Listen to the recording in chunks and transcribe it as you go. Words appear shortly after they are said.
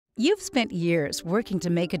You've spent years working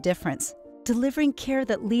to make a difference, delivering care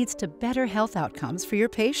that leads to better health outcomes for your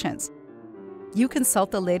patients. You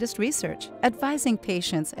consult the latest research, advising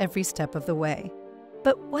patients every step of the way.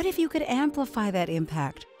 But what if you could amplify that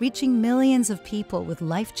impact, reaching millions of people with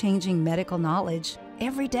life-changing medical knowledge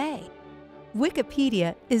every day?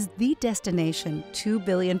 Wikipedia is the destination 2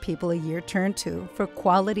 billion people a year turn to for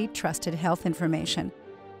quality, trusted health information.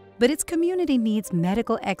 But its community needs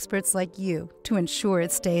medical experts like you to ensure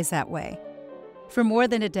it stays that way. For more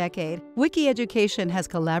than a decade, Wiki Education has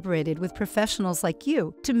collaborated with professionals like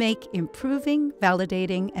you to make improving,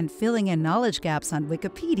 validating, and filling in knowledge gaps on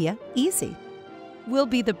Wikipedia easy. We'll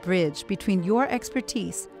be the bridge between your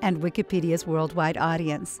expertise and Wikipedia's worldwide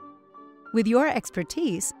audience. With your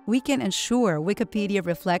expertise, we can ensure Wikipedia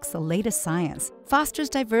reflects the latest science, fosters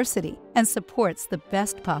diversity, and supports the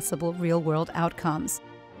best possible real-world outcomes.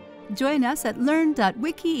 Join us at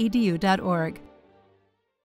learn.wikiedu.org.